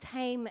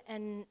time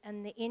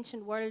in the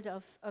ancient world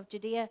of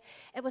Judea,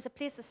 it was a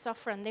place of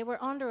suffering. They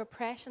were under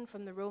oppression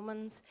from the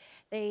Romans.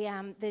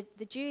 The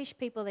Jewish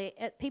people, the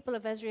people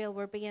of Israel,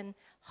 were being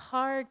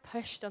hard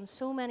pushed on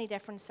so many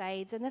different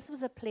sides. And this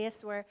was a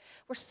place where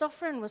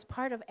suffering was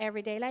part of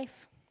everyday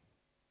life.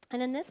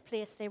 And in this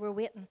place, they were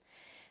waiting.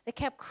 They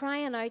kept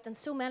crying out, and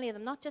so many of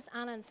them, not just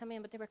Anna and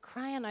Simeon, but they were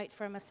crying out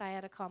for a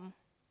Messiah to come.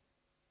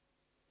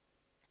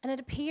 And it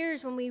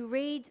appears when we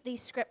read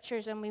these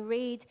scriptures and we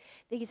read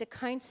these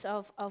accounts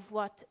of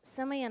what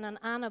Simeon and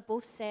Anna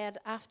both said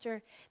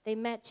after they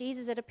met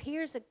Jesus, it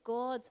appears that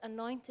God's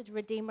anointed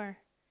Redeemer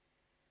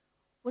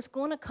was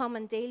going to come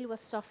and deal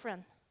with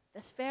suffering,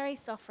 this very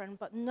suffering,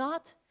 but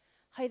not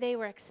how they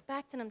were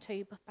expecting him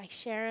to, but by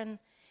sharing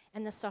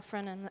in the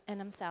suffering in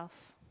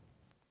himself.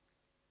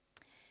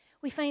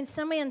 We find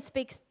Simeon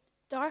speaks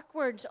dark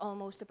words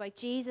almost about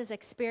Jesus'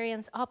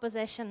 experience,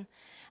 opposition,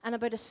 and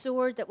about a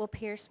sword that will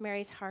pierce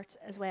Mary's heart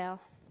as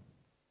well.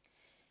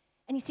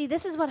 And you see,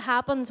 this is what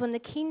happens when the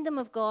kingdom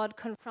of God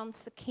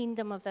confronts the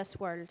kingdom of this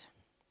world.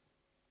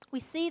 We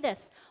see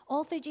this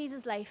all through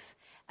Jesus' life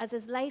as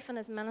his life and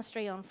his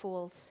ministry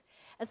unfolds,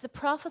 as the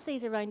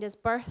prophecies around his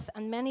birth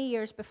and many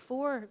years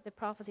before the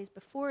prophecies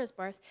before his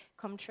birth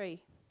come true.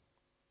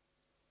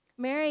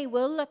 Mary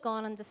will look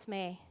on in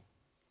dismay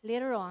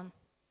later on,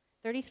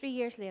 33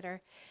 years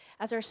later,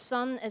 as her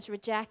son is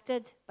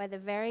rejected by the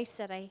very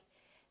city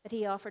that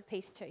he offered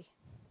peace to.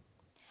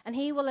 And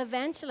he will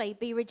eventually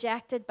be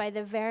rejected by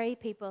the very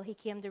people he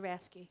came to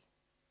rescue.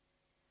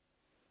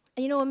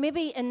 And you know,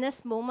 maybe in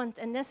this moment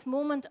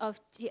of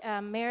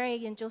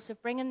Mary and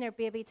Joseph bringing their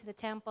baby to the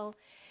temple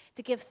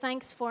to give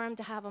thanks for him,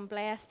 to have him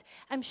blessed,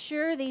 I'm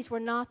sure these were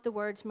not the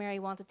words Mary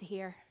wanted to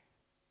hear.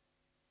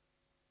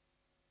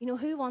 You know,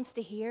 who wants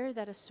to hear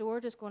that a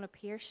sword is going to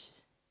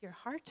pierce your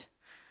heart?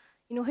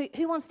 You know,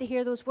 who wants to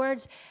hear those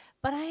words?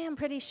 But I am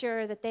pretty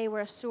sure that they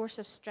were a source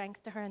of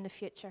strength to her in the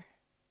future.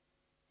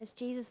 As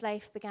Jesus'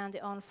 life began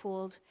to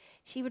unfold,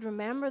 she would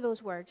remember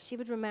those words. She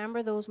would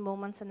remember those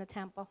moments in the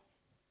temple.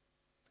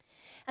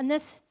 And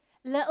this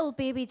little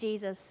baby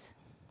Jesus,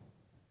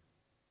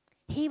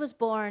 he was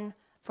born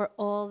for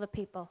all the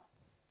people.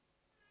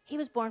 He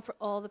was born for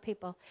all the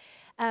people.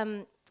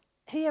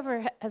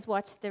 Whoever has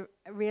watched the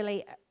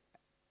really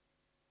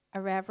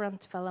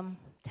irreverent film,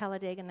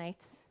 Talladega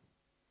Nights?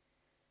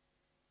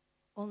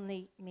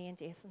 Only me and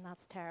Jason,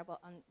 that's terrible.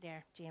 And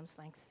there, James,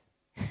 thanks.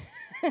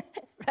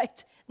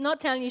 Right. Not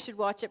telling you should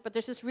watch it, but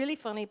there's this really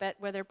funny bit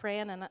where they're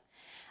praying in it.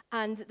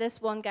 And this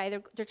one guy,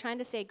 they're trying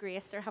to say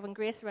grace. They're having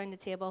grace around the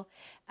table.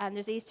 And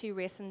there's these two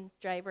racing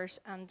drivers.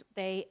 And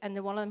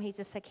the one of them,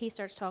 he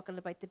starts talking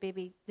about the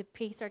baby.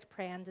 He starts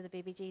praying to the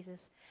baby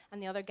Jesus.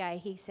 And the other guy,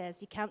 he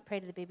says, you can't pray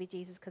to the baby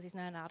Jesus because he's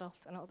now an adult.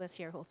 And all this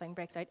here whole thing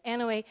breaks out.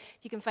 Anyway, if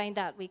you can find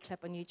that wee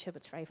clip on YouTube,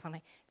 it's very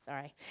funny.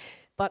 Sorry.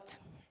 But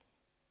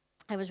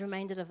I was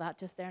reminded of that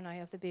just there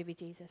now, of the baby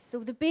Jesus. So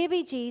the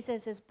baby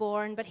Jesus is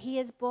born, but he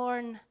is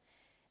born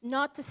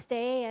not to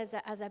stay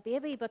as a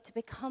baby, but to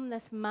become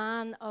this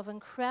man of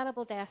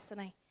incredible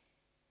destiny,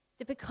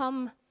 to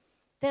become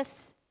the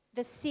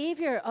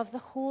savior of the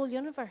whole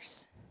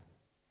universe.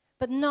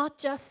 But not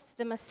just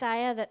the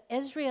Messiah that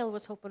Israel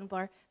was hoping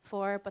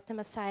for, but the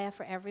Messiah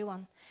for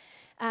everyone.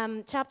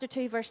 Chapter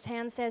 2, verse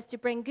 10 says, to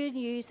bring good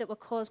news that will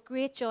cause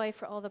great joy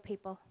for all the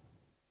people.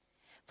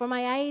 For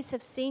my eyes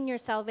have seen your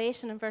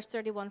salvation, in verse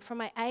 31, for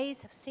my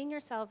eyes have seen your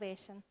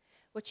salvation,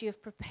 which you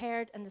have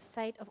prepared in the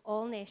sight of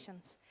all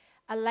nations,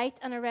 a light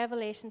and a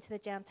revelation to the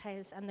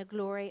Gentiles and the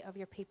glory of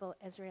your people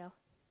Israel.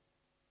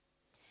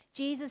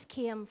 Jesus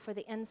came for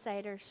the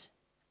insiders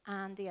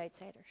and the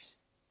outsiders,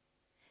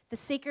 the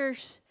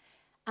seekers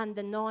and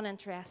the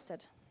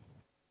non-interested,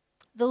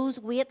 those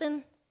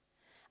waiting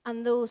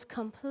and those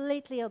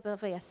completely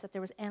oblivious that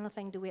there was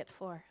anything to wait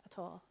for at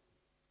all.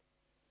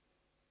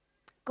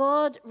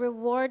 God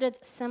rewarded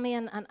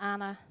Simeon and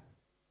Anna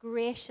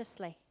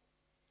graciously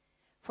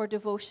for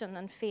devotion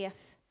and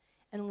faith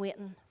in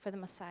waiting for the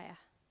Messiah.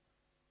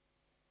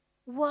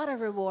 What a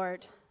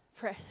reward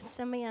for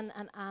Simeon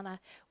and Anna.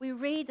 We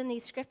read in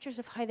these scriptures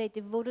of how they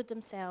devoted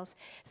themselves.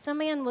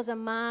 Simeon was a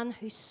man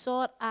who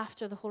sought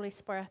after the Holy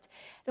Spirit.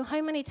 You know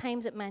how many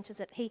times it mentions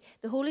it?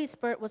 The Holy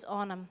Spirit was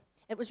on him.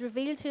 It was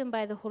revealed to him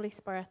by the Holy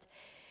Spirit.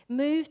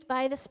 Moved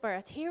by the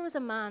Spirit. Here was a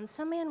man,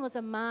 Simeon was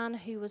a man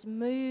who was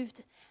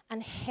moved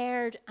and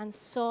heard and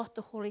sought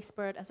the Holy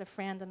Spirit as a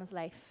friend in his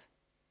life.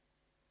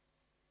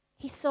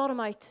 He sought him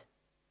out.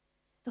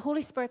 The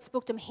Holy Spirit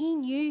spoke to him. He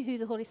knew who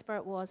the Holy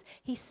Spirit was.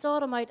 He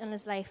sought him out in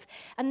his life.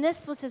 And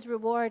this was his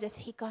reward, as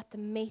he got to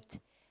meet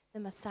the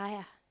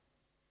Messiah.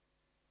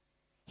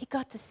 He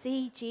got to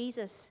see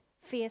Jesus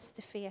face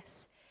to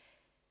face.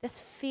 This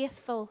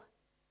faithful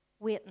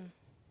waiting.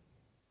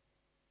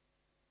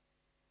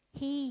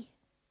 He,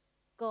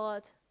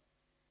 God,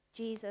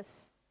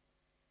 Jesus,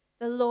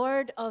 the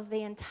Lord of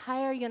the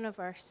entire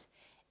universe,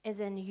 is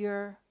in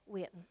your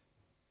waiting.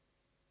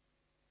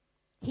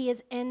 He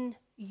is in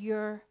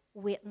your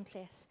waiting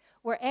place.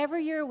 Wherever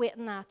you're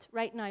waiting at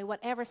right now,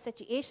 whatever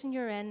situation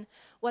you're in,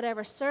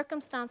 whatever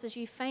circumstances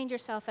you find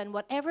yourself in,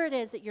 whatever it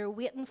is that you're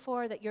waiting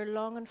for, that you're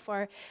longing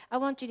for, I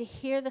want you to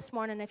hear this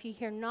morning, if you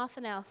hear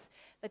nothing else,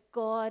 that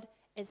God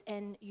is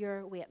in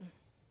your waiting.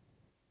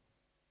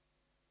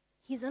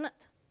 He's in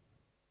it.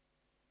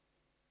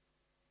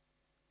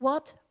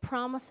 What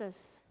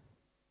promises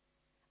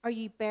are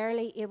you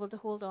barely able to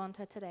hold on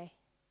to today?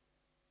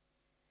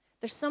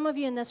 There's some of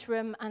you in this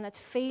room, and it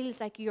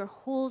feels like you're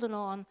holding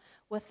on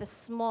with the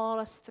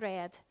smallest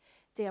thread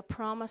to a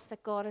promise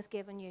that God has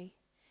given you.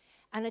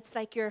 And it's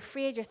like you're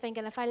afraid, you're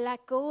thinking, if I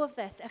let go of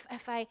this,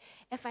 I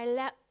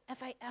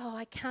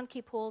can't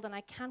keep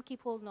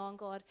holding on,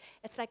 God.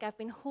 It's like I've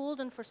been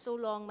holding for so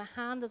long, my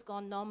hand has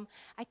gone numb.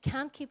 I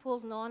can't keep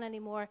holding on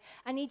anymore.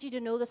 I need you to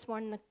know this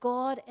morning that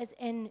God is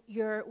in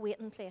your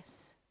waiting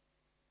place.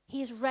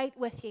 He is right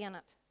with you in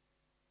it.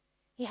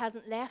 He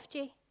hasn't left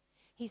you.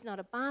 He's not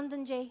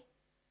abandoned you.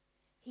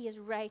 He is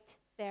right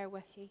there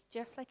with you,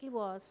 just like he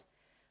was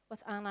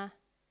with Anna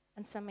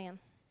and Simeon.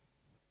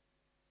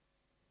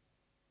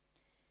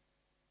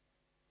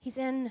 He's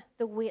in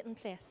the waiting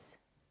place.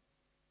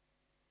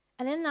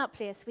 And in that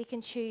place, we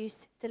can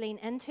choose to lean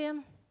into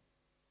him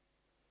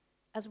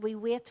as we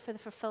wait for the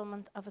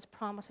fulfillment of his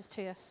promises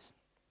to us.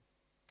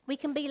 We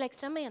can be like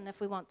Simeon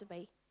if we want to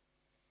be.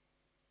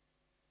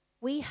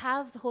 We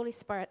have the Holy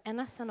Spirit in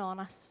us and on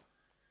us.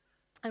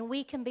 And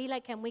we can be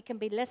like him. We can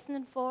be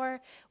listening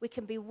for, we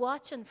can be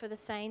watching for the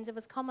signs of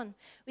his coming.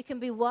 We can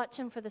be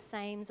watching for the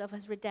signs of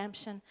his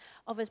redemption,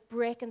 of his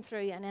breaking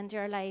through and into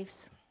our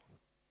lives.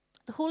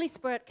 The Holy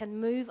Spirit can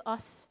move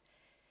us.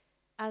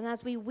 And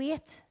as we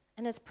wait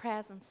in his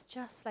presence,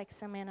 just like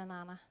Simeon and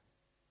Anna.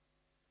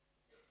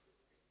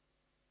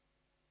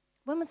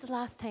 When was the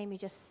last time you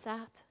just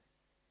sat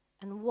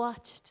and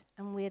watched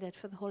and waited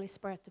for the Holy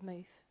Spirit to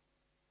move?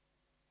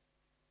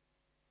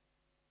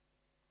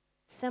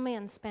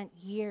 Simeon spent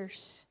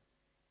years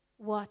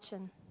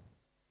watching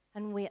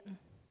and waiting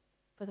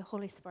for the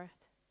Holy Spirit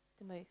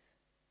to move.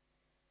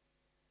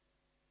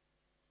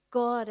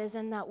 God is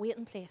in that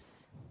waiting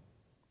place.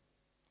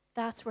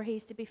 That's where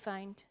he's to be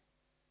found.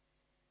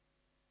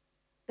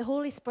 The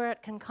Holy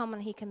Spirit can come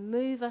and he can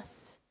move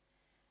us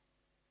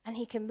and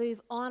he can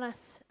move on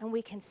us and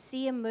we can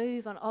see him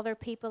move on other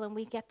people and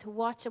we get to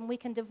watch him. We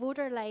can devote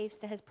our lives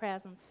to his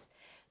presence,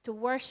 to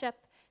worship,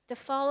 to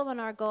follow in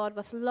our God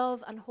with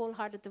love and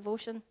wholehearted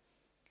devotion.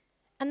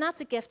 And that's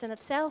a gift in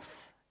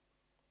itself.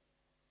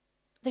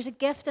 There's a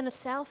gift in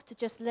itself to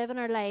just live in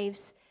our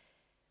lives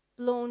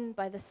blown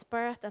by the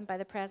Spirit and by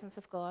the presence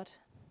of God.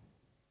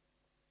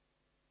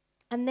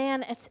 And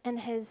then it's in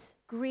his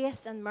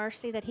grace and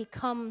mercy that he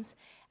comes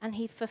and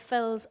he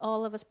fulfills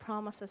all of his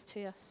promises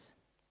to us.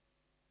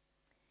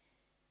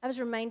 I was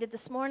reminded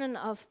this morning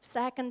of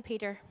 2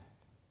 Peter,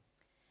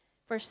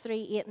 verse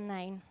 3, 8 and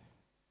 9.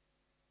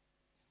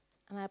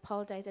 And I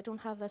apologize, I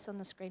don't have this on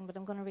the screen, but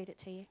I'm going to read it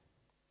to you.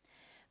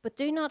 But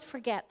do not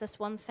forget this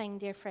one thing,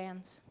 dear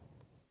friends.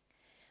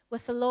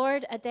 With the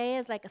Lord, a day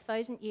is like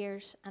 1,000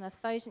 years, and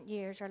 1,000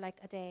 years are like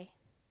a day.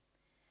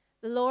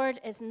 The Lord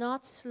is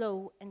not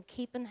slow in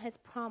keeping his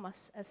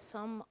promise, as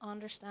some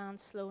understand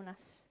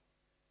slowness.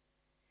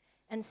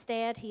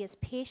 Instead, he is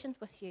patient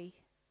with you,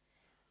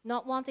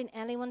 not wanting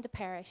anyone to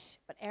perish,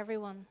 but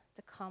everyone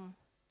to come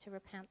to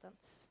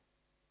repentance.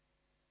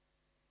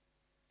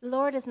 The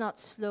Lord is not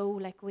slow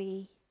like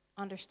we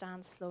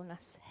understand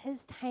slowness.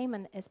 His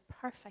timing is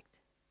perfect.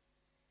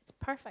 It's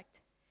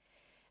perfect.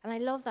 And I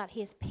love that.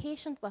 He is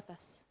patient with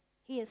us.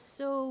 He is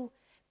so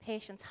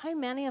patient. How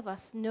many of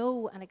us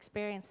know and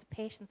experience the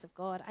patience of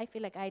God? I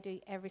feel like I do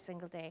every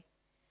single day.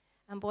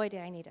 And boy, do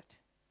I need it.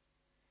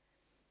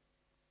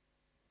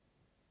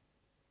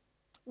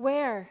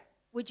 Where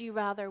would you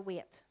rather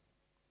wait?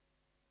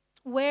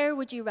 Where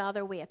would you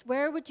rather wait?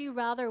 Where would you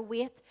rather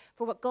wait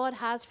for what God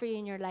has for you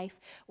in your life?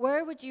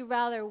 Where would you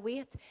rather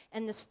wait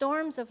in the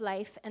storms of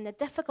life and the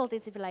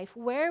difficulties of life?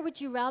 Where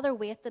would you rather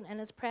wait than in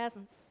his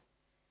presence?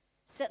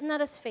 Sitting at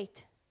his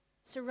feet,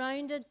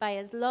 surrounded by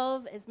his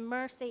love, his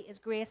mercy, his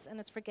grace, and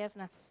his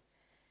forgiveness.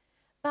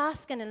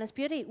 Basking in his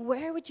beauty.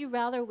 Where would you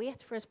rather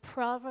wait for his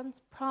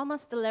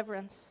promised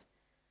deliverance?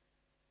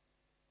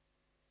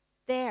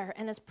 There,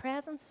 in his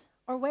presence,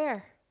 or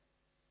where?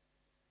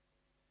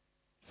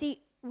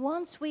 See,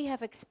 once we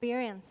have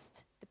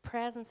experienced the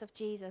presence of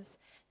Jesus,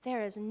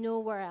 there is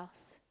nowhere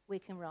else we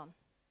can run.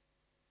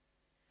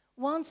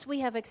 Once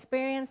we have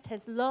experienced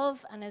his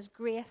love and his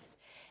grace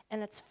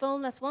in its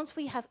fullness, once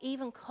we have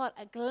even caught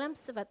a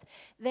glimpse of it,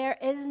 there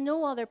is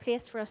no other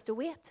place for us to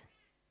wait.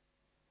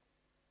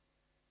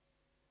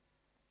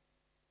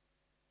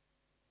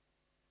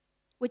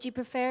 Would you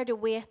prefer to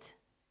wait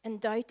in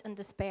doubt and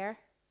despair?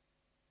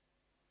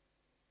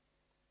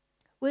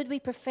 Would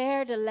we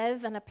prefer to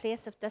live in a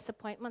place of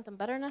disappointment and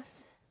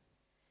bitterness?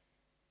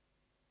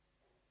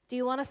 Do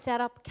you want to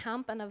set up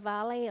camp in a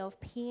valley of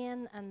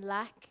pain and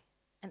lack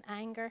and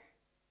anger?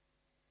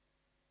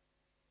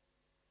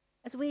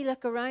 As we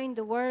look around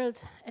the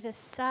world, it is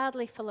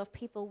sadly full of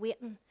people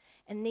waiting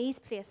in these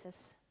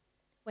places,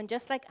 when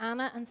just like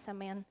Anna and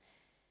Simeon,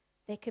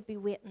 they could be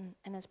waiting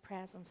in his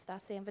presence.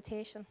 That's the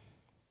invitation.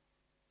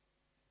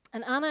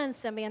 And Anna and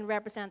Simeon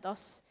represent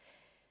us,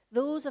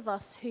 those of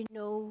us who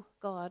know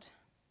God,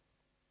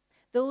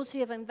 those who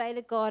have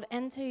invited God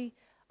into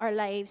our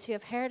lives, who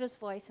have heard his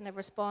voice and have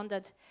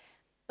responded.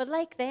 But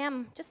like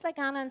them, just like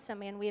Anna and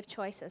Simeon, we have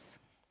choices.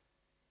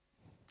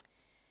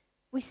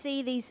 We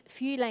see these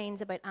few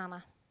lines about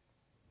Anna.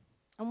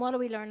 And what do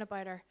we learn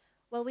about her?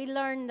 Well, we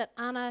learn that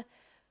Anna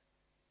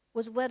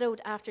was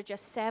widowed after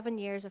just 7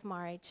 years of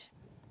marriage.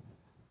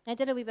 I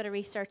did a wee bit of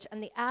research,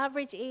 and the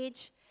average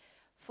age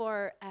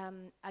for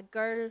a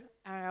girl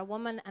or a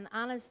woman in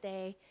Anna's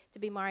day to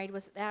be married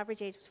the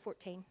average age was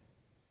 14.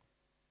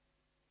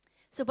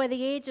 So by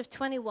the age of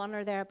 21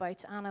 or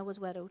thereabouts, Anna was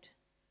widowed.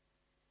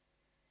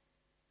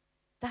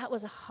 That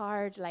was a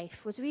hard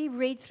life. As we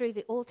read through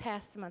the Old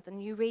Testament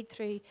and you read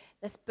through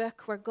this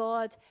book where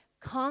God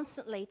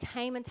constantly,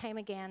 time and time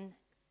again,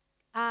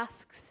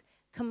 asks,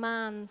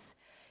 commands,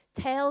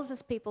 tells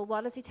his people,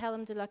 what does he tell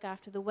them to look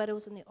after? The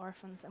widows and the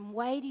orphans. And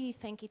why do you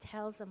think he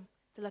tells them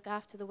to look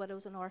after the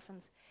widows and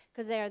orphans?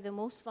 Because they are the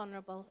most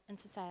vulnerable in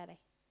society.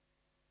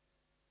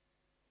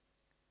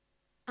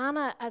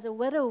 Anna, as a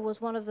widow,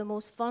 was one of the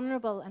most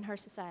vulnerable in her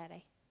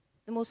society.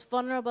 The most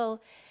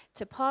vulnerable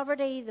to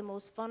poverty, the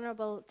most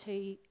vulnerable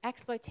to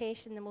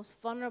exploitation, the most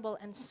vulnerable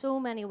in so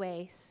many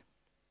ways.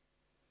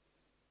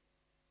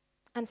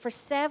 And for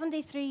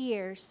 73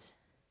 years,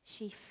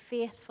 she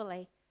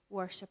faithfully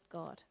worshipped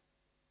God.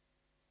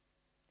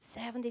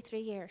 73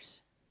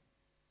 years.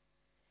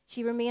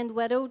 She remained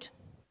widowed.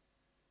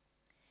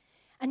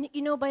 And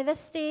you know, by this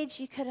stage,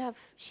 she could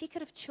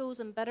have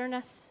chosen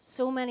bitterness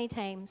so many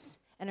times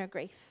in her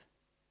grief.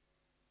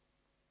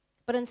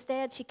 But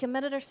instead, she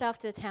committed herself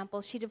to the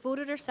temple. She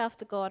devoted herself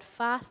to God,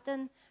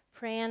 fasting,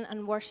 praying,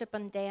 and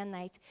worshiping day and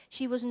night.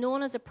 She was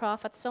known as a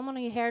prophet, someone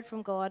who heard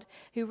from God,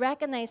 who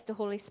recognized the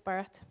Holy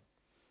Spirit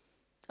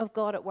of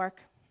God at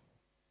work.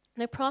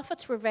 Now,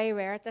 prophets were very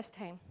rare at this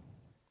time,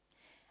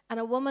 and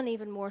a woman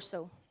even more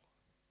so.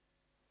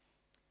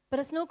 But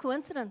it's no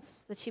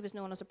coincidence that she was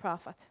known as a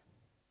prophet.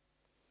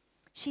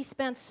 She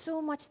spent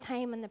so much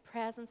time in the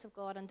presence of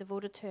God and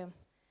devoted to him.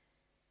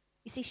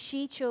 You see,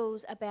 she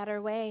chose a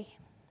better way.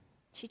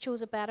 She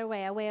chose a better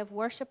way, a way of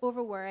worship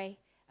over worry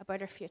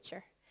about her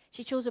future.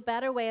 She chose a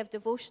better way of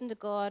devotion to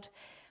God,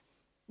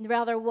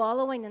 rather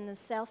wallowing in the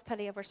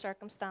self-pity of her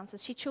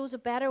circumstances. She chose a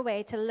better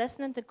way to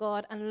listening to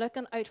God and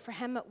looking out for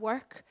him at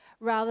work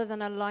rather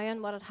than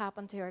allowing what had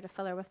happened to her to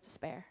fill her with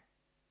despair.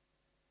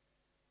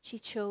 She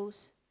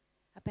chose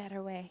a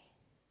better way.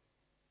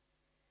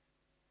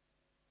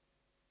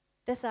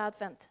 This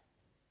Advent,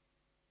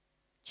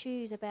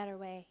 choose a better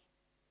way.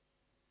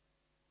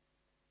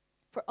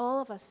 For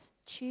all of us,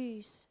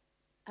 choose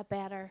a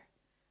better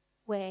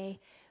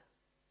way.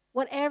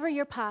 Whatever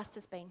your past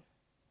has been,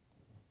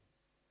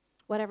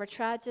 whatever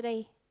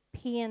tragedy,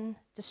 pain,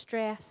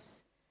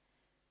 distress,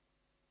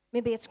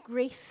 maybe it's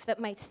grief that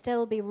might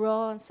still be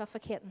raw and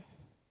suffocating.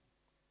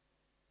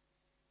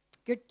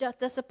 Your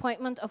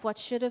disappointment of what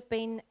should have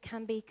been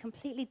can be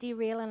completely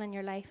derailing in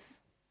your life.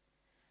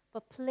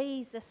 But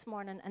please, this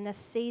morning, in this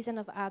season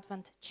of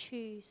Advent,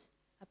 choose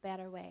a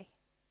better way.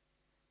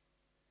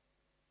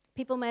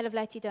 People might have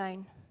let you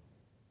down.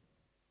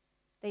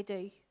 They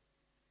do.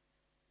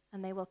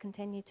 And they will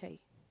continue to.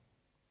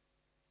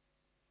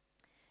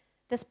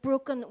 This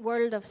broken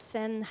world of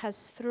sin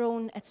has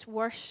thrown its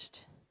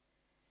worst,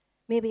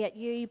 maybe at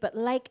you, but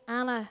like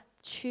Anna,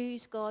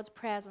 choose God's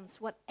presence.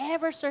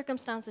 Whatever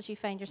circumstances you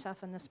find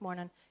yourself in this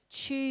morning,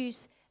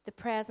 choose the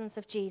presence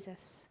of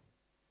Jesus.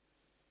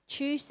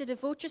 Choose to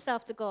devote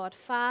yourself to God.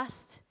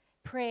 Fast,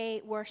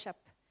 pray, worship.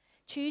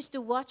 Choose to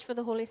watch for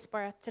the Holy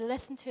Spirit, to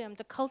listen to him,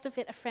 to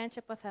cultivate a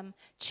friendship with him.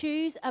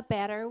 Choose a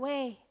better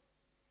way.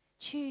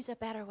 Choose a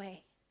better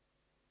way.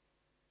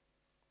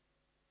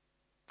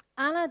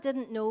 Anna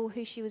didn't know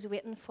who she was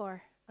waiting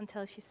for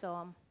until she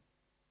saw him.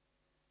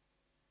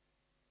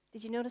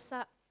 Did you notice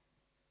that?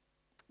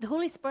 The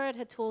Holy Spirit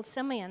had told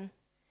Simeon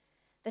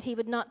that he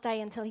would not die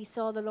until he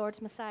saw the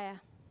Lord's Messiah.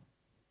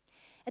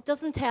 It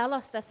doesn't tell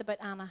us this about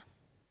Anna.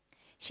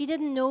 She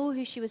didn't know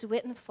who she was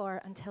waiting for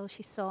until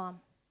she saw him,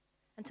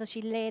 until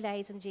she laid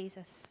eyes on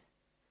Jesus.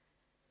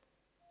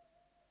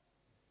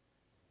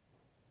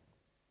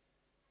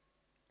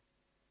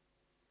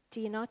 Do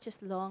you not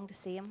just long to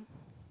see him?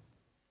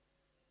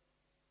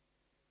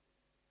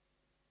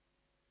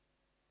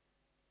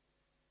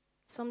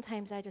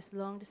 Sometimes I just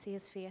long to see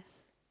his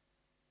face.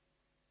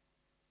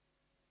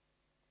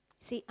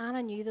 See,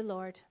 Anna knew the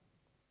Lord.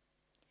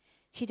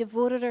 She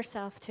devoted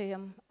herself to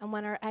him, and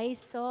when her eyes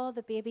saw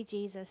the baby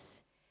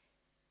Jesus,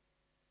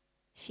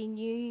 she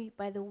knew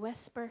by the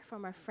whisper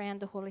from her friend,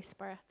 the Holy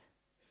Spirit.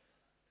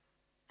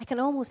 I can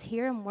almost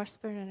hear him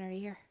whispering in her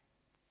ear,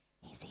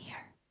 "He's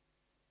here.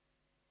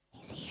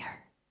 He's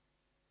here."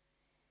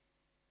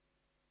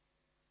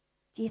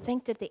 Do you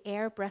think did the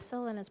air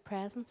bristle in his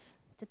presence?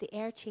 Did the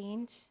air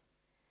change?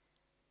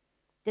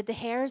 Did the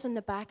hairs on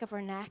the back of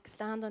her neck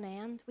stand on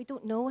end? We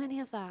don't know any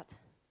of that,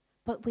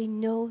 but we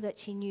know that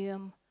she knew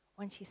him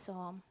when she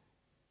saw him.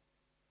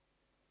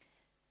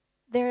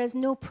 There is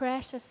no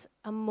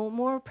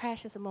more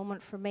precious a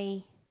moment for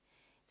me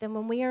than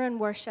when we are in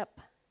worship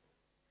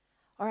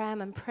or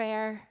I'm in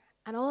prayer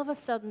and all of a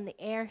sudden the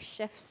air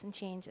shifts and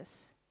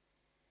changes.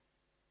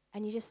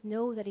 And you just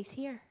know that he's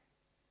here.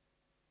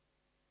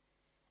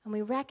 And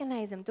we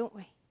recognize him, don't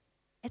we?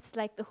 It's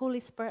like the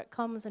Holy Spirit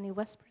comes and he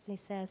whispers and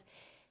he says,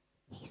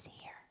 he's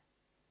here.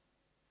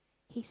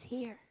 He's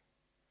here.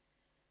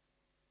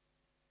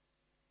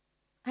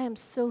 I am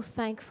so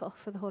thankful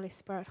for the Holy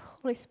Spirit.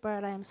 Holy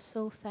Spirit, I am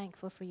so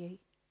thankful for you.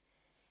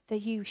 That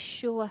you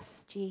show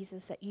us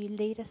Jesus, that you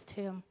lead us to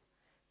him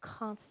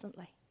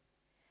constantly.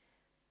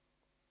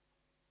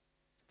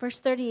 Verse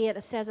 38,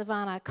 it says of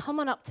Anna,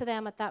 coming up to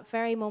them at that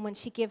very moment,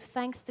 she gave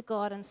thanks to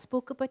God and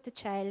spoke about the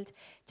child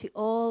to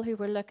all who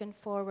were looking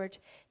forward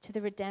to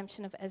the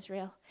redemption of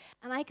Israel.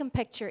 And I can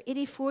picture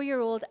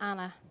 84-year-old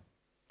Anna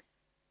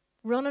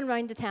running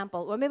around the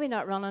temple. Well, maybe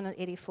not running at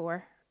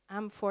 84.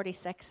 I'm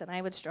 46 and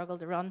I would struggle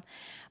to run.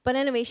 But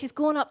anyway, she's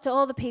going up to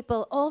all the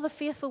people, all the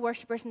faithful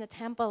worshippers in the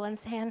temple and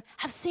saying,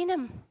 I've seen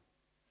him.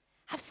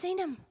 I've seen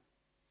him.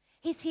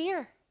 He's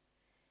here.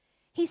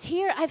 He's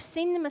here. I've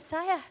seen the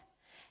Messiah.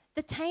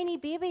 The tiny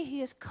baby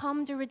who has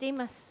come to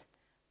redeem us.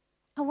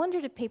 I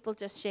wonder did people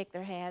just shake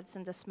their heads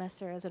and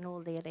dismiss her as an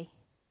old lady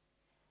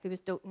who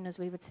was doting, as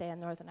we would say in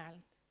Northern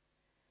Ireland.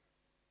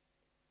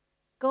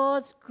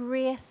 God's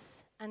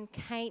grace and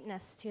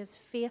kindness to his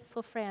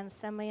faithful friends,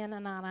 Simeon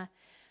and Anna,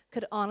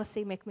 could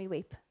honestly make me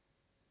weep.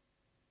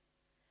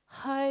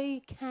 How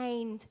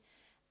kind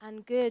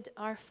and good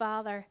our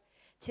Father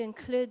to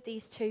include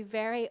these two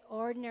very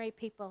ordinary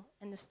people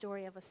in the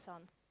story of his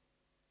son.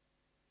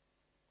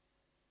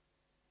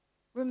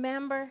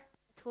 Remember,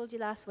 I told you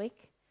last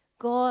week,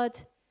 God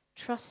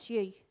trusts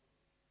you. He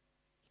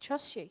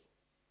trusts you.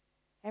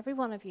 Every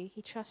one of you,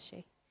 he trusts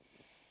you.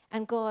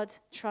 And God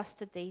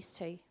trusted these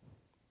two.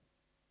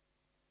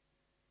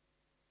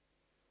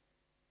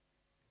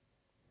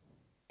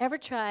 Ever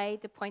try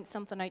to point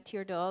something out to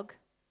your dog?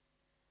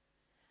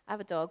 I have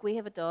a dog. We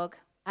have a dog.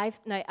 I've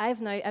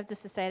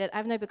just decided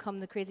I've now become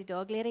the crazy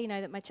dog lady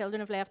now that my children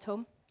have left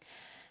home.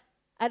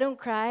 I don't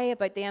cry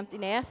about the empty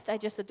nest. I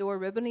just adore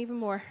Reuben even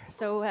more.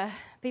 So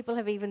people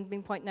have even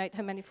been pointing out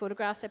how many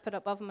photographs I put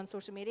up of him on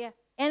social media.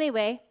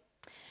 Anyway,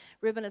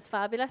 Reuben is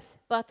fabulous,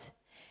 but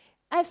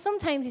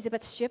sometimes he's a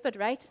bit stupid,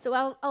 right? So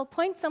I'll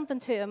point something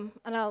to him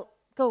and I'll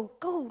go,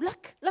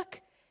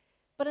 look.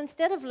 But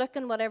instead of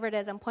looking whatever it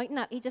is I'm pointing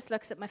at, he just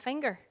looks at my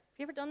finger. Have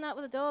you ever done that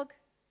with a dog?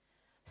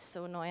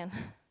 So annoying.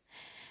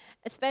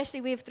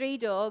 Especially we have 3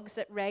 dogs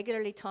that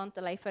regularly taunt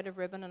the life out of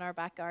Reuben in our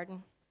back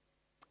garden.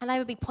 And I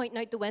would be pointing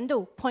out the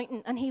window,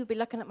 and he would be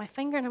looking at my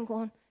finger, and I'm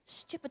going,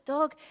 stupid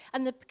dog.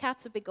 And the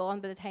cats would be gone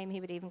by the time he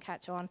would even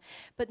catch on.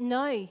 But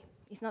now,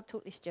 he's not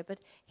totally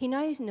stupid. He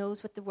now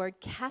knows what the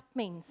word cat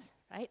means,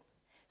 right?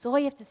 So all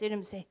you have to do to him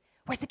is say,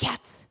 where's the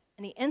cats?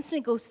 And he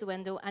instantly goes to the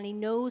window, and he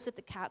knows that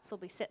the cats will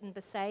be sitting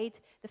beside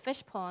the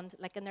fish pond,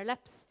 licking their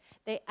lips.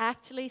 They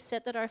actually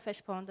sit at our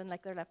fish pond and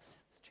lick their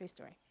lips. It's a true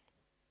story.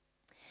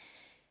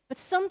 But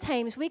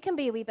sometimes we can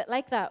be a wee bit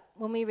like that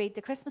when we read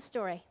the Christmas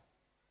story.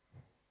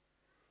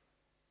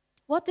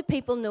 What do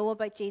people know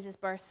about Jesus'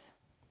 birth?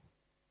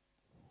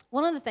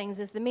 One of the things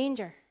is the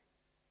manger,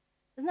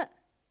 isn't it?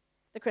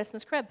 The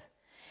Christmas crib.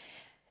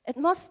 It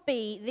must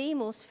be the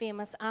most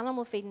famous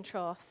animal feeding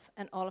trough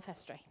in all of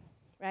history,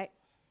 right?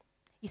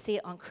 You see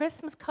it on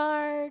Christmas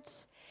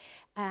cards.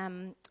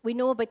 We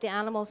know about the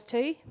animals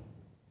too,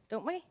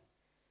 don't we?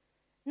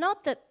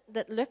 Not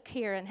that Luke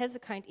here in his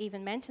account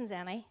even mentions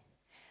any,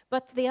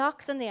 but the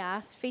ox and the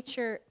ass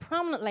feature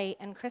prominently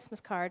in Christmas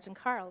cards and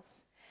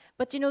carols.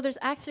 But there's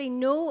actually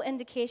no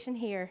indication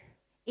here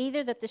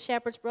either that the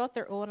shepherds brought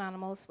their own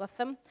animals with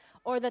them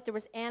or that there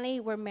was any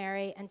where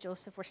Mary and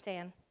Joseph were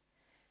staying.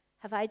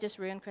 Have I just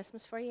ruined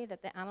Christmas for you,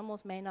 that the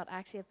animals may not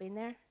actually have been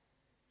there?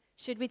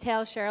 Should we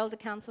tell Cheryl to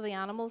cancel the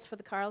animals for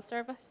the carol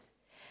service?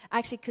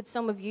 Actually, could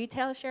some of you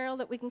tell Cheryl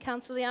that we can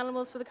cancel the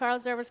animals for the carol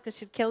service because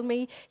she'd kill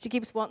me? She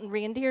keeps wanting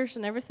reindeers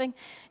and everything.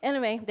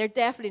 Anyway, they're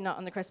definitely not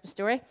in the Christmas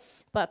story.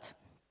 But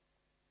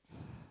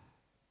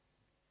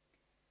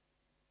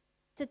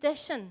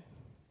tradition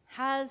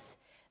has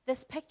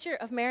this picture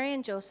of Mary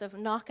and Joseph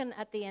knocking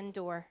at the inn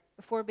door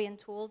before being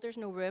told there's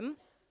no room,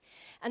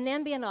 and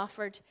then being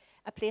offered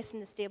a place in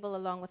the stable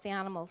along with the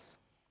animals.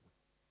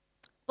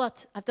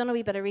 But I've done a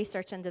wee bit of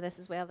research into this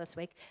as well this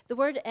week. The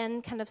word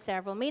inn can have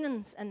several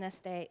meanings in this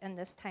day, in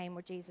this time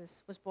where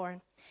Jesus was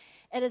born.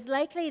 It is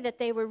likely that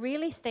they were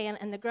really staying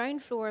in the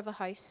ground floor of a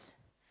house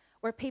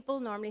where people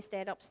normally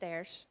stayed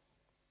upstairs.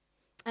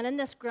 And in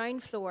this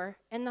ground floor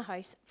in the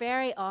house,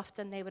 very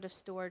often they would have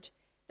stored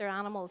their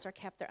animals or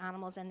kept their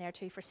animals in there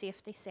too for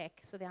safety's sake,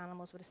 so the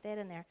animals would have stayed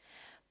in there.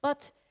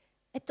 But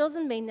it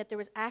doesn't mean that there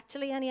was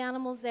actually any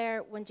animals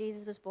there when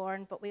Jesus was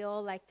born, but we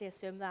all like to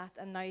assume that,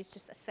 and now it's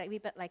just a wee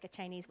bit like a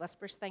Chinese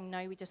whispers thing.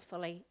 Now we just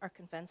fully are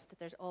convinced that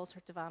there's all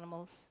sorts of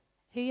animals.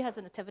 Who has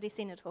a nativity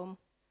scene at home?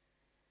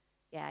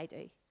 Yeah, I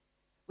do.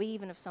 We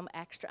even have some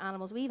extra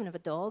animals. We even have a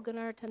dog in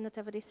our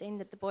nativity scene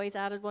that the boys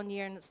added one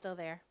year, and it's still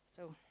there.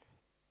 So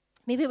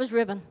maybe it was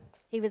Reuben.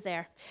 He was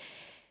there.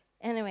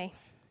 Anyway,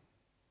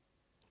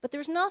 but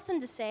there's nothing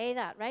to say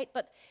that, right?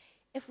 But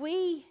if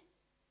we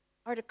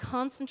are to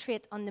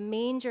concentrate on the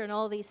manger and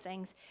all these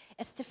things,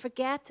 it's to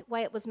forget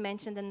why it was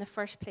mentioned in the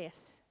first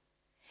place.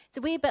 It's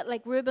a wee bit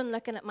like Reuben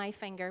looking at my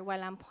finger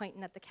while I'm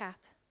pointing at the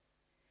cat.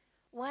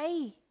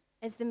 Why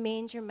is the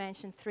manger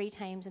mentioned 3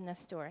 times in this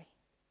story?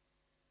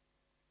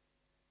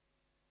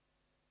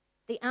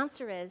 The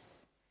answer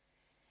is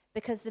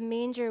because the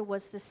manger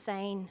was the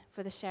sign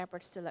for the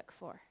shepherds to look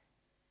for.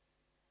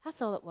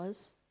 That's all it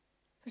was.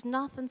 There's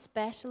nothing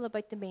special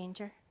about the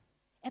manger.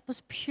 It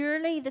was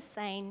purely the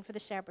sign for the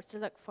shepherds to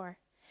look for.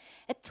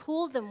 It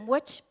told them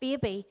which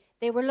baby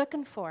they were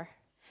looking for.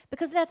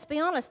 Because let's be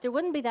honest, there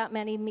wouldn't be that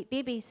many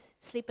babies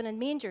sleeping in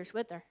mangers,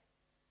 would there?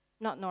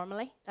 Not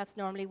normally. That's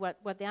normally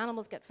what the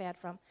animals get fed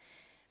from.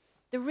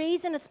 The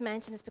reason it's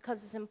mentioned is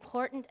because it's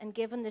important in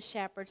giving the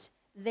shepherds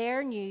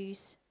their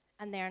news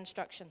and their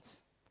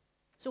instructions.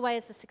 So why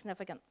is this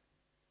significant?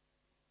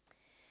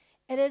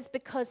 It is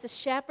because the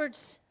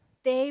shepherds,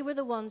 they were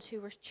the ones who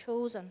were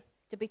chosen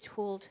to be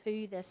told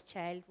who this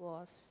child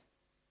was.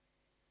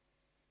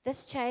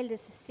 This child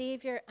is the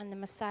Savior and the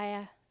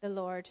Messiah, the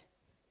Lord.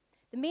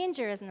 The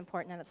manger isn't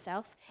important in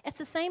itself.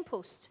 It's a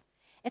signpost.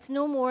 It's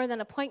no more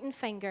than a pointing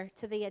finger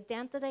to the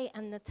identity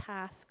and the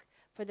task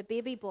for the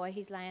baby boy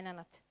who's lying in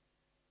it.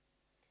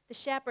 The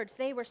shepherds,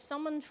 they were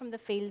summoned from the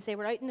fields. They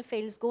were out in the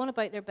fields going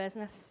about their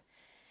business.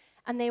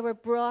 And they were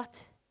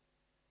brought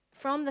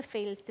from the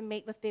fields to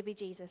meet with baby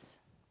Jesus.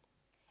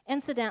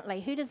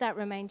 Incidentally, who does that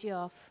remind you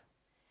of?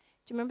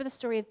 Do you remember the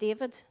story of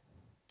David,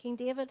 King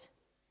David?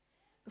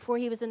 Before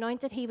he was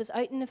anointed, he was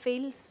out in the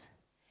fields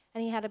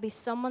and he had to be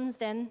summoned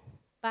in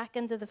back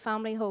into the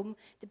family home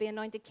to be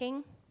anointed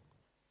king.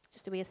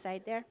 Just a wee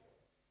aside there.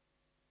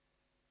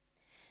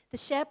 The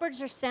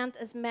shepherds are sent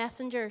as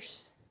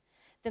messengers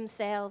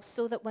themselves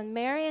so that when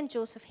Mary and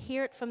Joseph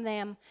hear it from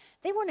them,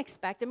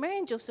 Mary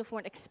and Joseph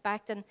weren't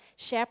expecting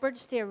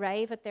shepherds to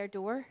arrive at their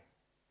door.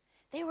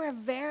 They were a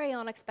very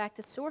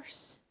unexpected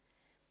source.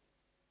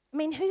 I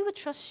mean, who would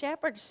trust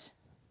shepherds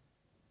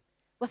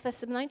with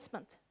this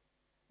announcement?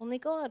 Only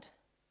God.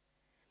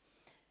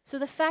 So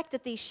the fact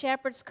that these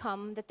shepherds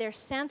come, that they're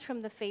sent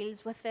from the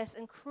fields with this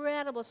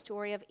incredible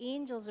story of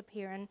angels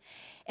appearing,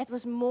 it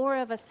was more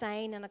of a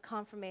sign and a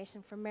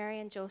confirmation for Mary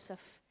and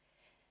Joseph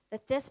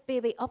that this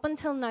baby, up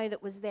until now,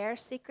 that was their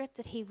secret,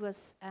 that he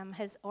was,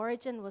 his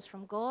origin was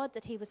from God,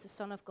 that he was the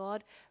Son of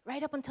God.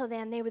 Right up until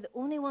then, they were the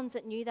only ones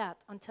that knew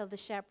that until the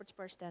shepherds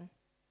burst in,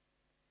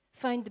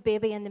 found the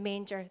baby in the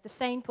manger, the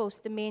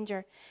signpost, the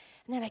manger,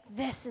 and they're like,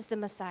 this is the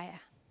Messiah.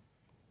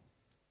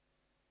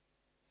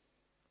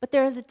 But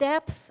there is a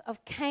depth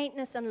of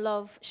kindness and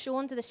love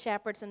shown to the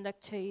shepherds in Luke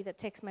 2 that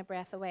takes my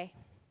breath away.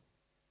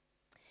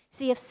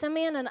 See, if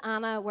Simeon and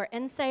Anna were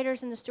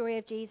insiders in the story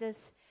of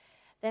Jesus,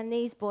 then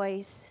these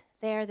boys,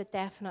 they're the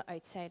definite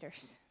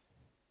outsiders.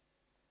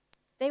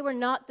 They were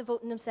not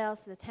devoting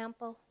themselves to the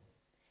temple,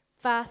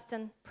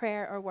 fasting,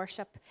 prayer, or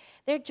worship.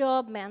 Their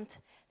job meant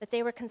that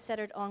they were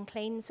considered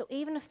unclean, so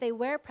even if they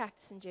were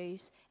practicing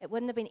Jews, it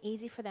wouldn't have been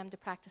easy for them to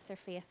practice their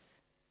faith.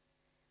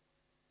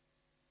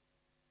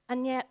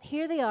 And yet,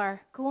 here they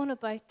are, going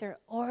about their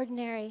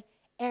ordinary,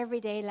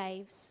 everyday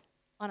lives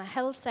on a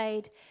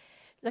hillside,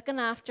 looking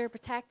after,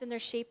 protecting their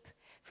sheep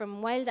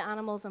from wild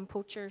animals and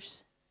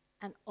poachers.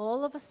 And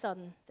all of a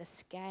sudden, the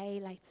sky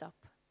lights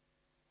up,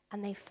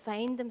 and they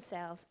find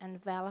themselves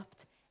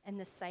enveloped in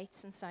the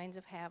sights and sounds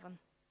of heaven.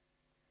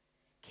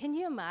 Can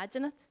you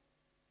imagine it?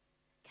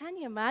 Can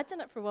you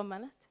imagine it for 1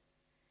 minute?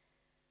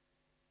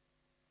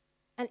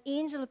 An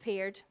angel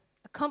appeared,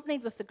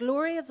 accompanied with the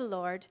glory of the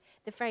Lord.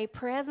 The very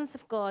presence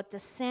of God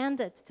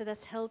descended to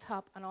this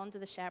hilltop and onto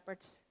the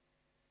shepherds.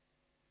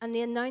 And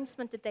the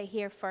announcement that they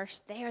hear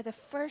first, they are the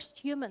first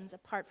humans,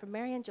 apart from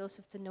Mary and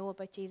Joseph, to know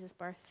about Jesus'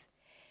 birth.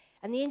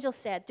 And the angel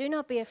said, "Do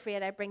not be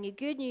afraid. I bring you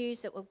good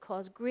news that will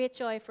cause great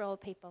joy for all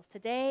people.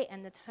 Today,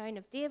 in the town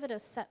of David,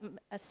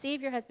 a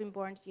Savior has been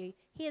born to you.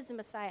 He is the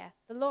Messiah,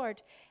 the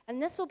Lord.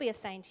 And this will be a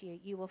sign to you.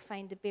 You will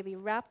find a baby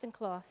wrapped in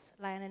cloths,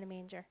 lying in a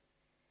manger."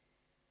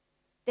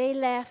 They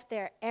left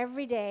their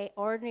everyday,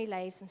 ordinary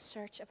lives in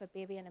search of a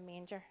baby in a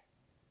manger,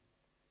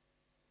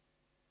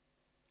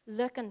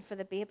 looking for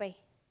the baby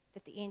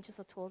that the angels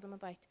had told them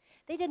about.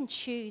 They didn't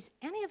choose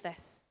any of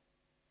this.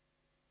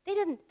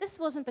 This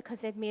wasn't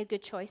because they'd made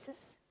good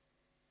choices.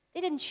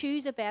 They didn't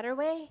choose a better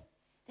way.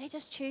 They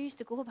just chose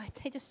to go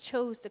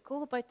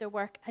about their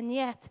work, and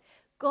yet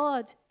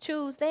God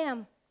chose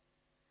them.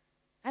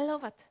 I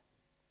love it.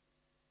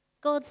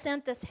 God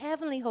sent this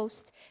heavenly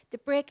host to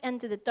break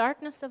into the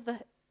darkness of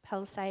the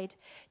hillside,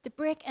 to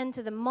break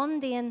into the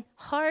mundane,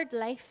 hard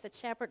life that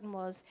shepherding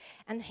was,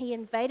 and he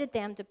invited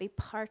them to be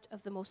part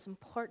of the most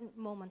important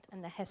moment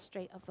in the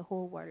history of the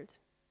whole world.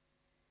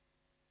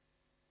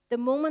 The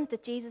moment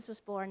that Jesus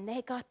was born,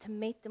 they got to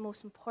meet the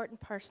most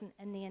important person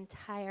in the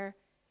entire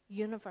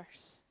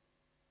universe.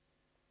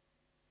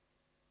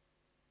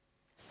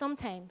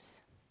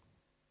 Sometimes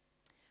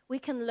we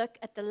can look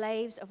at the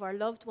lives of our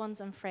loved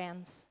ones and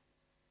friends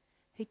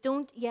who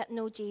don't yet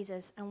know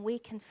Jesus, and we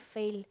can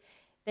feel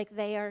like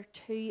they are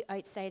too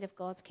outside of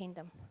God's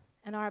kingdom,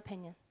 in our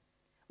opinion.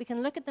 We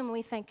can look at them and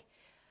we think,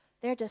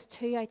 they're just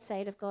too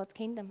outside of God's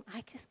kingdom.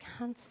 I just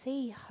can't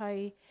see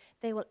how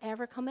they will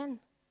ever come in.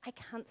 I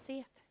can't see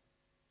it.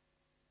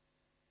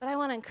 But I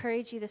want to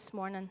encourage you this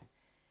morning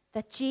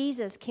that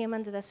Jesus came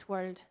into this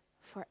world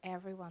for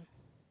everyone.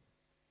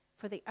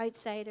 For the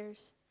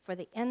outsiders, for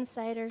the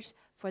insiders,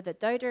 for the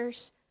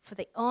doubters, for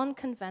the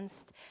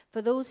unconvinced,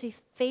 for those who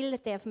feel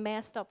that they have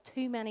messed up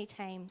too many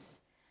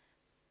times.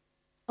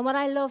 And what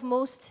I love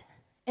most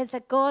is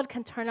that God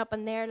can turn up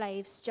in their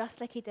lives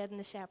just like he did in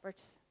the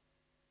shepherds.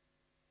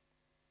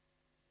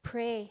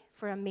 Pray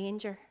for a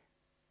manger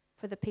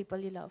for the people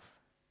you love.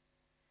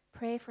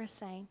 Pray for a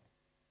sign.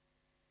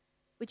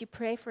 Would you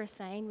pray for a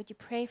sign? Would you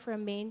pray for a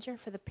manger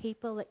for the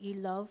people that you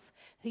love,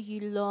 who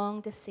you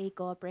long to see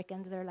God break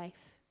into their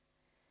life?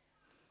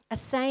 A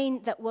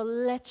sign that will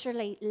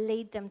literally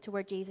lead them to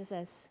where Jesus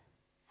is.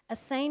 A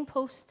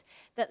signpost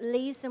that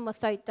leaves them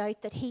without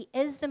doubt that he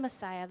is the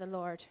Messiah, the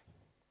Lord.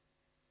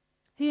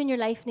 Who in your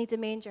life needs a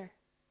manger?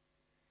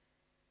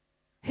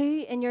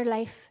 Who in your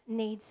life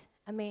needs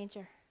a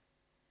manger?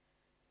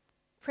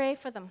 Pray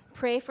for them.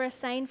 Pray for a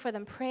sign for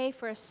them. Pray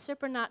for a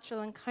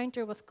supernatural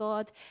encounter with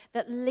God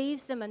that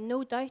leaves them in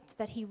no doubt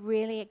that he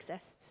really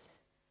exists.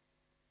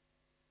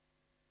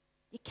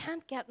 You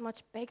can't get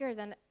much bigger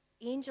than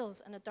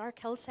angels on a dark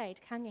hillside,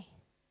 can you?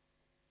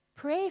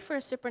 Pray for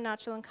a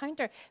supernatural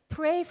encounter.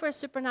 Pray for a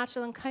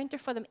supernatural encounter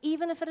for them,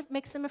 even if it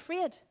makes them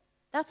afraid.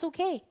 That's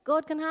okay.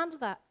 God can handle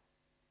that.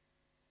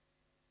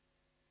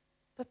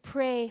 But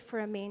pray for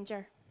a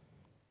manger.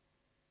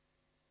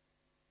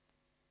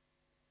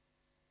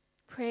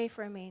 Pray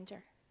for a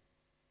manger.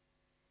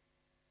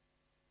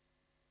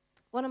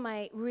 One of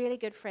my really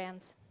good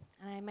friends,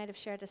 and I might have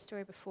shared this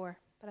story before,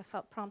 but I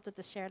felt prompted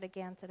to share it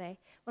again today.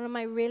 One of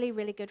my really,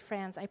 really good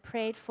friends, I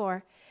prayed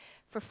for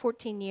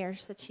 14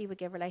 years that she would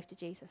give her life to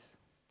Jesus.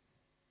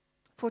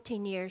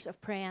 14 years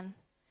of praying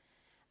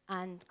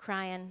and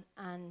crying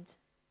and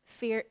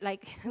fear.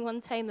 Like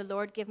one time the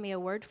Lord gave me a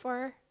word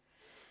for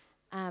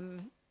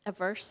her, a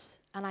verse,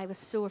 and I was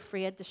so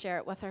afraid to share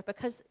it with her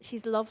because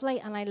she's lovely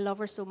and I love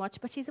her so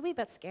much, but she's a wee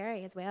bit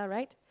scary as well,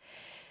 right?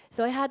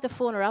 So I had to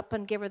phone her up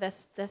and give her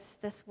this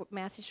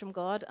message from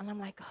God, and I'm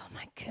like, oh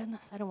my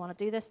goodness, I don't want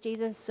to do this,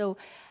 Jesus. So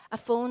I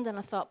phoned and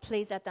I thought,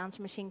 please let the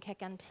answer machine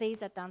kick in,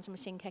 please let the answer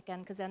machine kick in,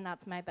 because then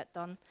that's my bit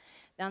done.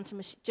 The answer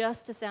machine,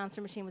 just as the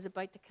answer machine was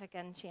about to kick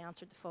in, she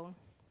answered the phone.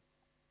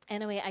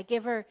 Anyway, I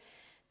gave her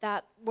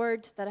that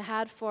word that I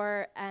had for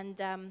her,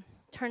 and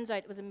turns out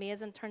it was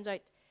amazing. Turns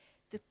out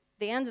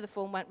the end of the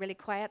phone went really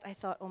quiet. I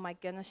thought, oh my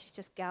goodness, she's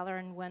just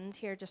gathering wind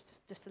here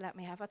just to let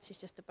me have it. She's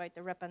just about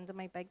to rip into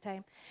me big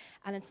time.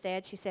 And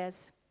instead she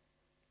says,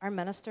 our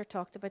minister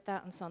talked about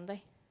that on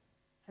Sunday.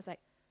 I was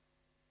like,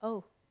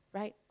 oh,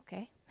 right,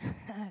 okay.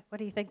 What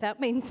do you think that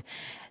means?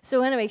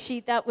 So anyway,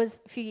 that was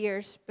a few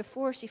years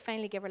before she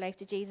finally gave her life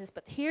to Jesus.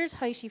 But here's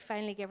how she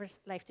finally gave her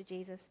life to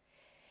Jesus.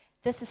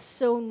 This is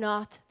so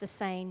not the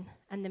sign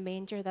and the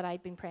manger that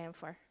I'd been praying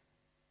for.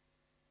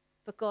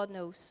 But God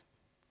knows.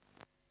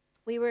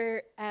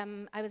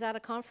 I was at a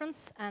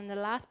conference, and the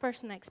last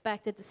person I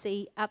expected to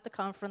see at the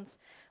conference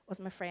was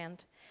my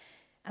friend.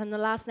 And on the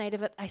last night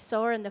of it, I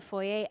saw her in the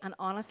foyer, and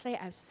honestly,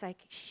 I was just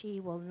like, she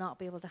will not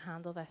be able to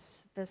handle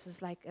this.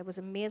 It was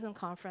an amazing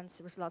conference.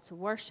 There was lots of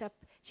worship.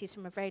 She's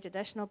from a very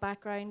traditional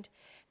background.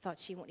 Thought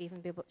she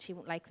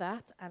won't like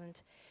that. And,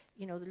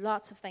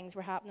 lots of things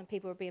were happening.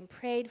 People were being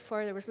prayed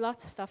for. There was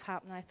lots of stuff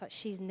happening. I thought,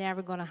 she's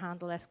never going to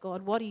handle this.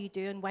 God, what are you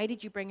doing? Why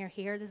did you bring her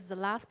here? This is the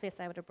last place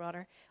I would have brought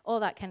her. All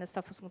that kind of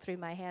stuff was going through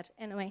my head.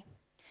 Anyway,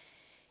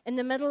 in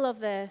the middle of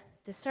the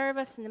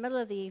service, in the middle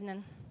of the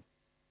evening,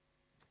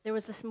 there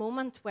was this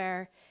moment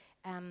where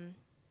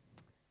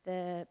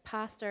the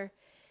pastor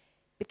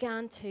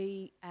began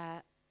to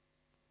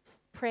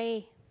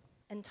pray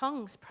in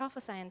tongues,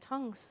 prophesy in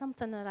tongues,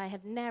 something that I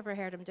had never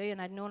heard him do,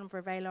 and I'd known him for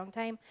a very long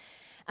time.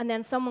 And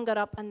then someone got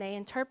up and they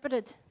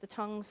interpreted the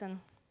tongues, and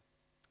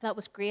that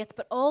was great.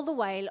 But all the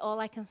while, all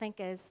I can think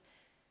is,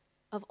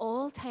 of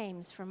all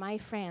times for my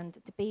friend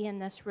to be in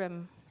this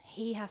room,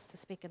 he has to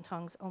speak in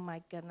tongues. Oh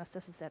my goodness,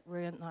 this is it,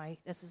 ruined now.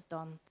 This is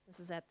done.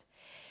 This is it.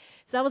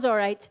 So that was all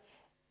right.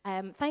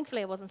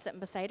 Thankfully, I wasn't sitting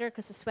beside her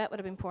because the sweat would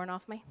have been pouring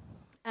off me.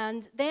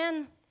 And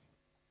then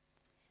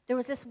there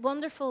was this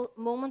wonderful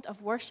moment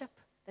of worship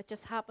that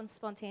just happened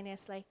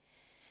spontaneously.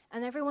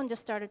 And everyone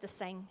just started to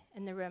sing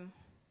in the room.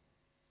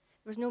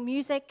 There was no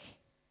music.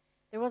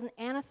 There wasn't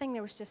anything.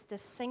 There was just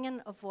this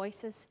singing of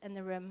voices in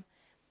the room.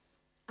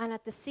 And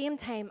at the same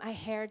time, I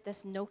heard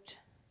this note.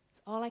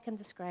 It's all I can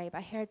describe.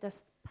 I heard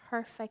this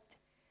perfect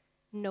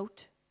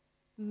note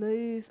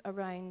move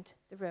around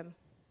the room.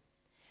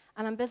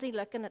 And I'm busy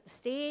looking at the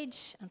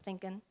stage. I'm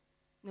thinking,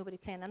 nobody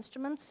playing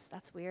instruments?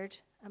 That's weird.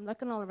 I'm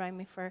looking all around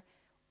me for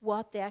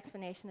what the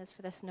explanation is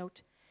for this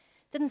note.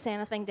 Didn't say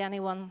anything to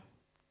anyone.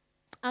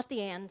 At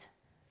the end,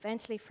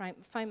 eventually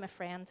found my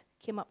friend,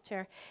 came up to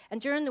her.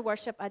 And during the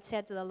worship, I'd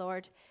said to the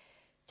Lord,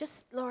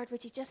 Lord,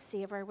 would you just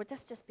save her? Would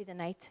this just be the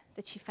night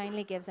that she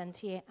finally gives in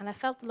to you? And I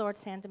felt the Lord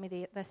saying to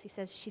me this. He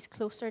says, she's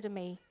closer to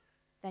me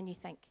than you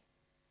think.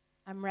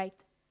 I'm right.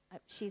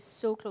 She's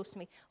so close to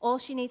me. All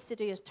she needs to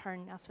do is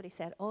turn. That's what he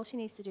said. All she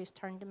needs to do is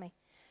turn to me.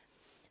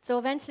 So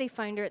eventually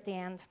found her at the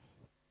end.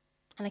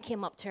 And I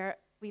came up to her, a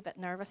wee bit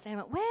nervous. And I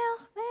went, well,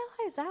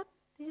 how's that?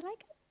 Did you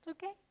like it?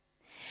 Okay.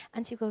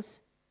 And she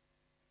goes,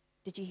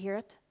 did you hear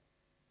it?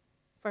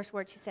 First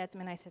word she said to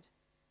me, and I said,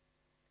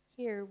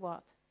 hear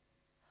what?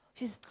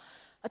 She says,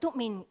 I don't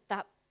mean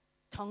that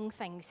tongue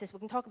thing. She says, we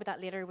can talk about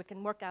that later. We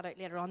can work that out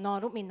later on. No, I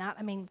don't mean that.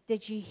 I mean,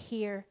 did you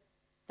hear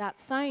that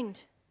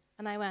sound?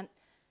 And I went,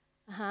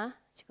 uh-huh.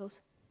 She goes,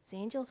 it was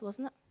angels,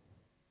 wasn't it?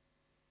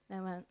 And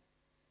I went,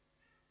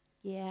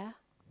 yeah,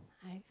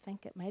 I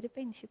think it might have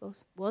been. She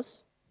goes,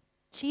 was?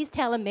 She's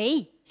telling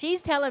me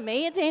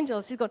it's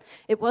angels. She's going,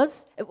 it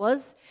was.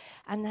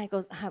 And I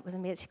goes, it was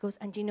amazing. She goes,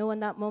 and do you know in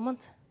that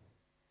moment,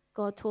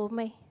 God told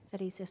me that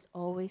he's just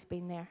always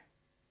been there.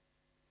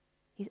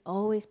 He's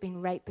always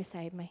been right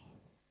beside me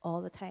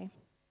all the time.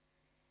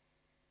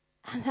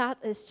 And that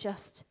is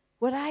just,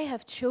 would I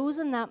have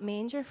chosen that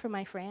manger for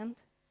my friend?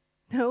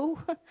 No.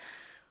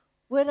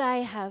 Would I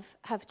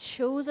have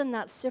chosen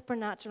that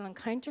supernatural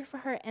encounter for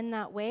her in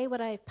that way?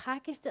 Would I have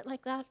packaged it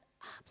like that?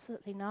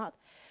 Absolutely not.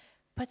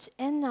 But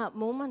in that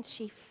moment,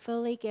 she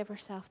fully gave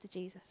herself to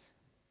Jesus.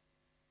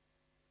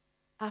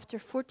 After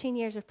 14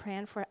 years of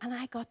praying for her, and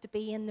I got to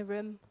be in the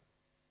room.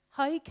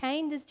 How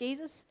kind is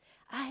Jesus?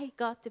 I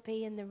got to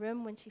be in the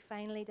room when she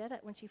finally did it,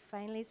 when she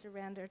finally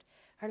surrendered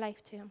her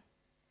life to him.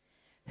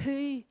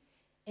 Who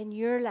in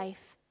your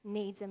life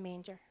needs a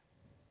manger?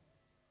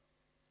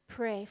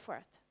 Pray for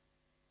it.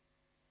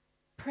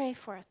 Pray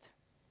for it.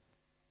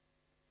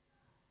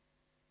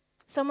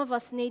 Some of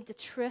us need the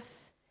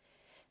truth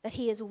that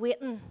he is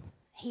waiting.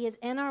 He is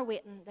in our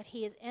waiting, that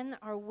he is in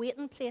our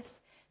waiting place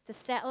to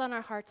settle in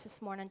our hearts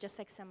this morning, just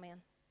like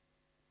Simeon.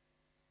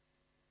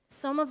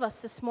 Some of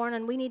us this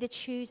morning, we need to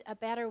choose a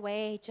better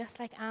way, just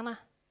like Anna.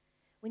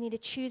 We need to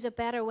choose a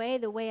better way,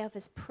 the way of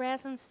his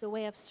presence, the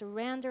way of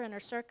surrender in our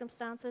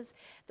circumstances,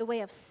 the way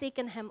of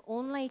seeking him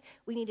only.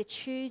 We need to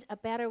choose a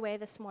better way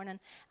this morning.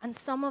 And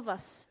some of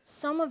us,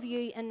 some of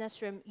you in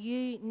this room,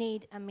 you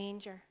need a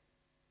manger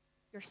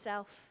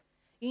yourself.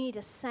 You need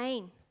a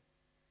sign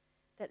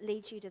that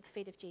leads you to the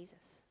feet of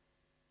Jesus.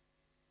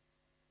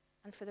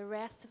 And for the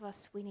rest of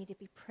us, we need to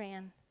be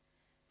praying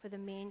for the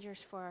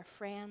mangers for our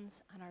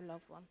friends and our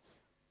loved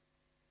ones.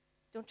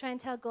 Don't try and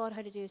tell God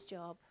how to do his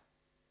job.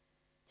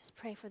 Just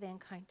pray for the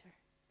encounter.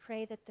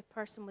 Pray that the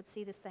person would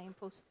see the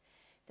signpost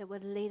that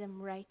would lead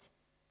him right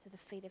to the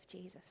feet of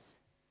Jesus.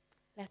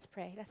 Let's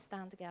pray. Let's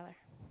stand together.